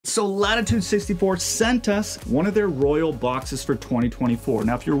So Latitude 64 sent us one of their Royal boxes for 2024.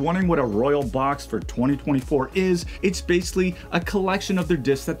 Now, if you're wondering what a Royal box for 2024 is, it's basically a collection of their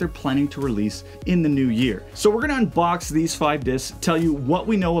discs that they're planning to release in the new year. So we're gonna unbox these 5 discs, tell you what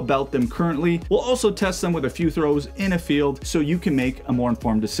we know about them currently. We'll also test them with a few throws in a field so you can make a more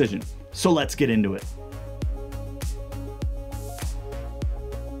informed decision. So let's get into it.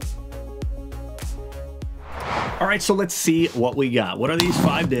 All right, so let's see what we got. What are these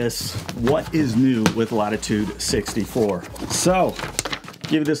 5 discs? What is new with Latitude 64? So,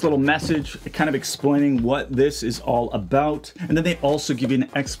 give you this little message kind of explaining what this is all about. And then they also give you an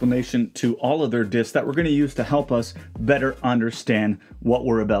explanation to all of their discs that we're gonna use to help us better understand what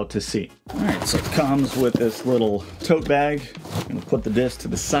we're about to see. All right, so it comes with this little tote bag. I'm gonna put the disc to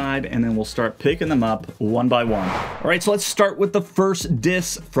the side and then we'll start picking them up one by one. All right, so let's start with the first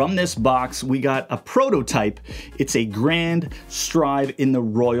disc from this box. We got a prototype. It's a Grand Strive in the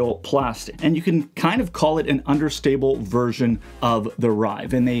Royal plastic. And you can kind of call it an understable version of the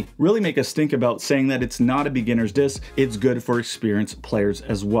Rive. And they really make us think about saying that it's not a beginner's disc. It's good for experienced players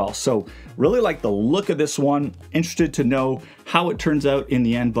as well. So really like the look of this one. Interested to know how it turns out in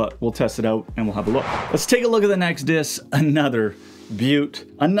the end, but we'll test it out and we'll have a look. Let's take a look at the next disc. Another Butte.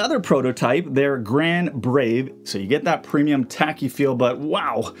 Another prototype, their Grand Brave. So you get that premium tacky feel, but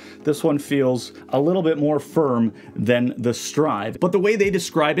wow, this one feels a little bit more firm than the Strive. But the way they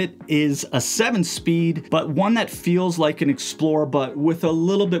describe it is a 7-speed, but one that feels like an Explorer, but with a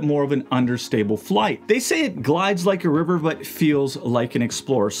little bit more of an understable flight. They say it glides like a river, but feels like an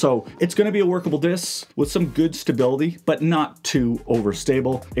Explorer. So it's gonna be a workable disc with some good stability, but not too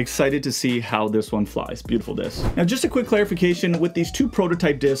overstable. Excited to see how this one flies. Beautiful disc. Now, just a quick clarification with these 2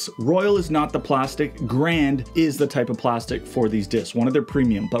 prototype discs, Royal is not the plastic, Grand is the type of plastic for these discs, one of their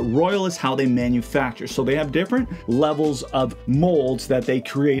premium, but Royal is how they manufacture. So they have different levels of molds that they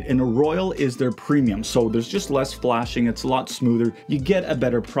create, and a Royal is their premium. So there's just less flashing, it's a lot smoother, you get a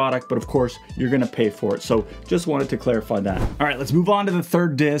better product, but of course you're gonna pay for it. So just wanted to clarify that. All right, let's move on to the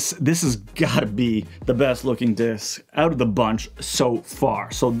third disc. This has gotta be the best looking disc out of the bunch so far.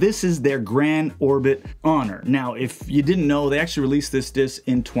 So this is their Grand Orbit Honor. Now, if you didn't know, they actually released this disc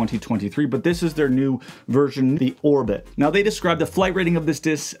in 2023, but this is their new version, the Orbit. Now, they describe the flight rating of this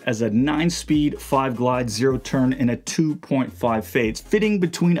disc as a 9-speed, 5 glide, 0 turn, and a 2.5 fades, fitting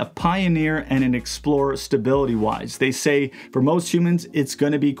between a Pioneer and an Explorer stability-wise. They say for most humans, it's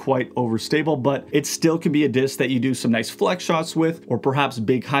gonna be quite overstable, but it still can be a disc that you do some nice flex shots with, or perhaps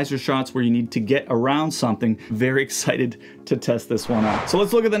big hyzer shots where you need to get around something. Very excited to test this one out. So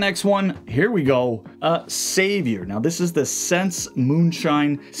let's look at the next one. Here we go, Savior. Now, this is the Sense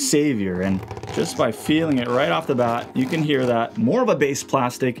Moonshine Savior, and just by feeling it right off the bat, you can hear that. More of a base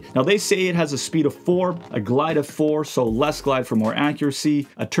plastic. Now, they say it has a speed of 4, a glide of 4, so less glide for more accuracy,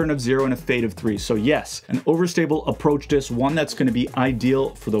 a turn of 0, and a fade of 3. So yes, an overstable approach disc, one that's going to be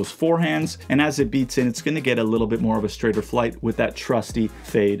ideal for those forehands, and as it beats in, it's going to get a little bit more of a straighter flight with that trusty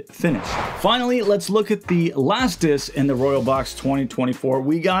fade finish. Finally, let's look at the last disc in the Royal Box 2024.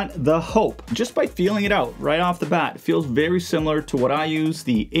 We got the Hope. Just by feeling it out right off the bat, it feels very similar to what I use,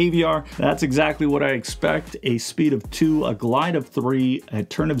 the AVR. That's exactly what I expect. A speed of 2, a glide of 3, a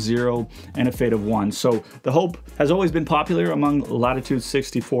turn of 0, and a fade of 1. So the Hope has always been popular among Latitude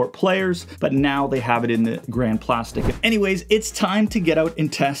 64 players, but now they have it in the Grand Plastic. Anyways, it's time to get out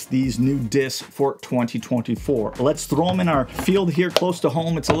and test these new discs for 2024. Let's throw them in our field here close to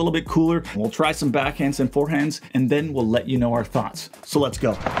home. It's a little bit cooler. We'll try some backhands and forehands, and then we'll let you know our thoughts. So let's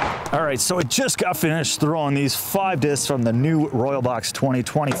go. All right, so I just got finished throwing these 5 discs from the new Royal Box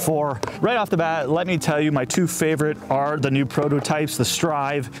 2024. Right off the bat, let me tell you, my 2 favorite are the new prototypes, the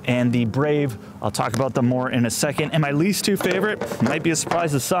Strive and the Brave. I'll talk about them more in a second. And my least 2 favorite, might be a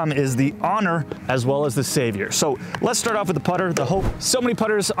surprise to some, is the Honor as well as the Savior. So let's start off with the putter, the Hope. So many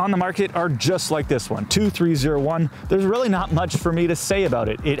putters on the market are just like this one, 2301. There's really not much for me to say about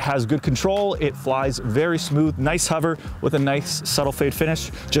it. It has good control, it flies very smooth, nice hover with a nice subtle fade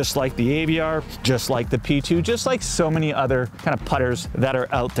finish, just like the AVR, just like the P2, just like so many other kind of putters that are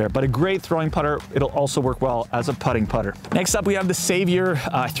out there. But a great throwing putter. It'll also work well as a putting putter. Next up, we have the Savior.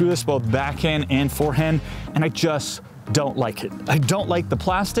 I threw this both backhand and forehand, and I just don't like it. I don't like the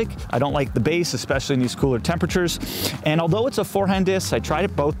plastic. I don't like the base, especially in these cooler temperatures. And although it's a forehand disc, I tried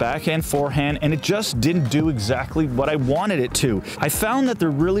it both backhand, forehand, and it just didn't do exactly what I wanted it to. I found that there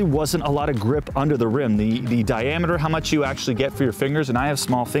really wasn't a lot of grip under the rim. The diameter, how much you actually get for your fingers, and I have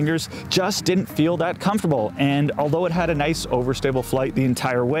small fingers, just didn't feel that comfortable. And although it had a nice overstable flight the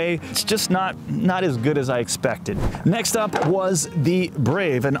entire way, it's just not as good as I expected. Next up was the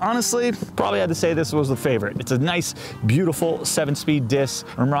Brave, and honestly, probably had to say this was the favorite. It's a nice Beautiful 7-speed disc.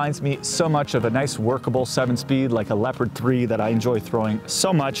 Reminds me so much of a nice workable 7-speed like a Leopard 3 that I enjoy throwing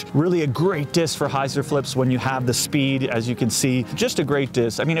so much. Really a great disc for hyzer flips when you have the speed, as you can see. Just a great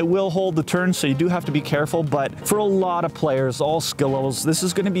disc. I mean, it will hold the turn, so you do have to be careful, but for a lot of players, all skill levels, this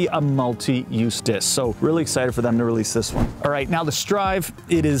is going to be a multi-use disc. So really excited for them to release this one. All right, now the Strive,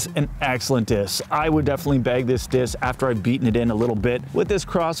 it is an excellent disc. I would definitely bag this disc after I've beaten it in a little bit. With this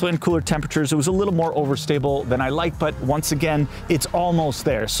crosswind, cooler temperatures, it was a little more overstable than I like, but once again, it's almost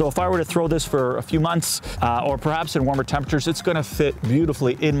there. So if I were to throw this for a few months, or perhaps in warmer temperatures, it's going to fit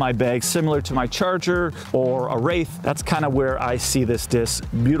beautifully in my bag, similar to my Charger or a Wraith. That's kind of where I see this disc.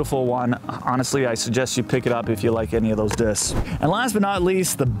 Beautiful one. Honestly, I suggest you pick it up if you like any of those discs. And last but not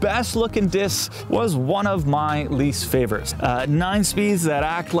least, the best looking disc was one of my least favorites. 9 speeds that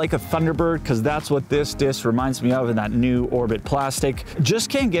act like a Thunderbird, because that's what this disc reminds me of in that new Orbit plastic. Just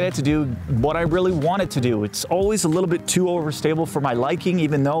can't get it to do what I really want it to do. It's always a little bit too overstable for my liking,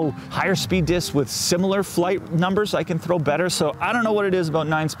 even though higher speed discs with similar flight numbers I can throw better. So I don't know what it is about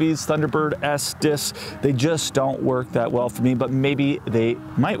 9 speeds Thunderbird S discs. They just don't work that well for me, but maybe they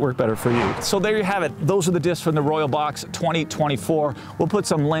might work better for you. So there you have it. Those are the discs from the Royal Box 2024. We'll put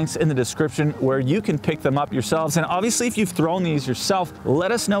some links in the description where you can pick them up yourselves. And obviously, if you've thrown these yourself,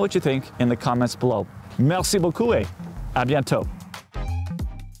 let us know what you think in the comments below. Merci beaucoup et à bientôt.